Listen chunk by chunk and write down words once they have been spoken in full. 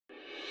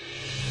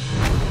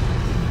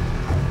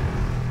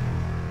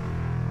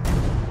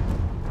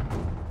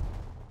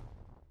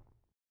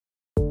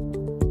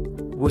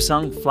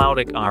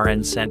woosungflowtec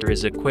RN Center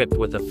is equipped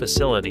with a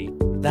facility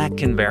that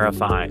can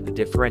verify the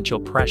differential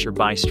pressure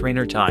by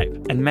strainer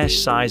type and mesh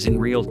size in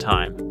real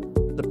time.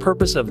 The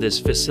purpose of this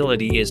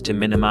facility is to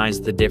minimize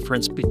the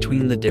difference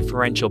between the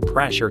differential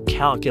pressure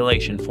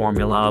calculation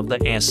formula of the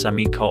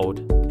SME code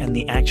and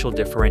the actual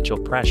differential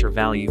pressure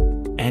value,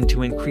 and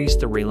to increase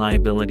the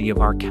reliability of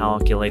our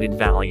calculated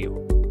value.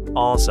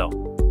 Also,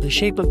 the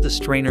shape of the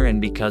strainer,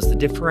 and because the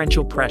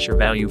differential pressure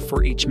value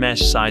for each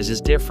mesh size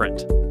is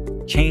different,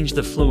 change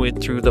the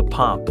fluid through the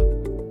pump.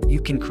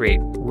 You can create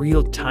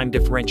real-time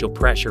differential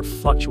pressure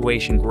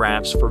fluctuation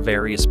graphs for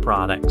various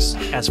products,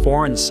 as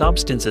foreign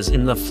substances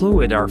in the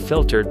fluid are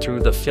filtered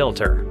through the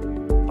filter.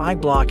 By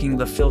blocking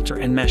the filter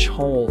and mesh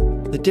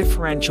hole, the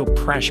differential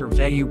pressure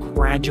value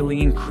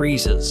gradually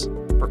increases.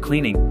 For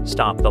cleaning,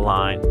 stop the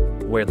line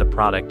where the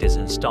product is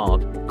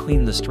installed,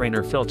 clean the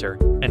strainer filter,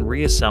 and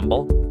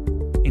reassemble.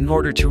 In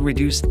order to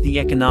reduce the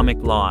economic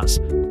loss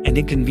and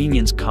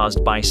inconvenience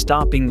caused by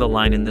stopping the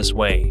line in this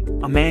way,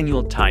 a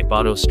manual type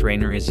auto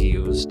strainer is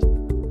used.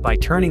 By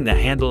turning the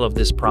handle of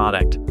this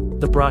product,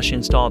 the brush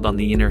installed on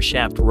the inner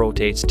shaft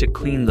rotates to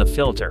clean the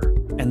filter,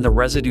 and the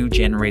residue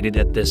generated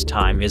at this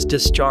time is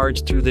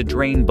discharged through the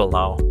drain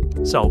below.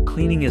 So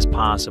cleaning is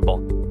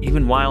possible,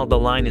 even while the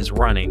line is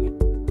running.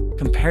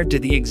 Compared to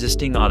the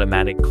existing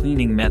automatic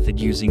cleaning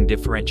method using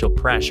differential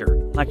pressure,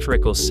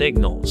 electrical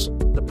signals,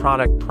 the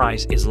product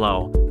price is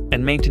low,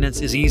 and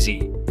maintenance is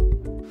easy.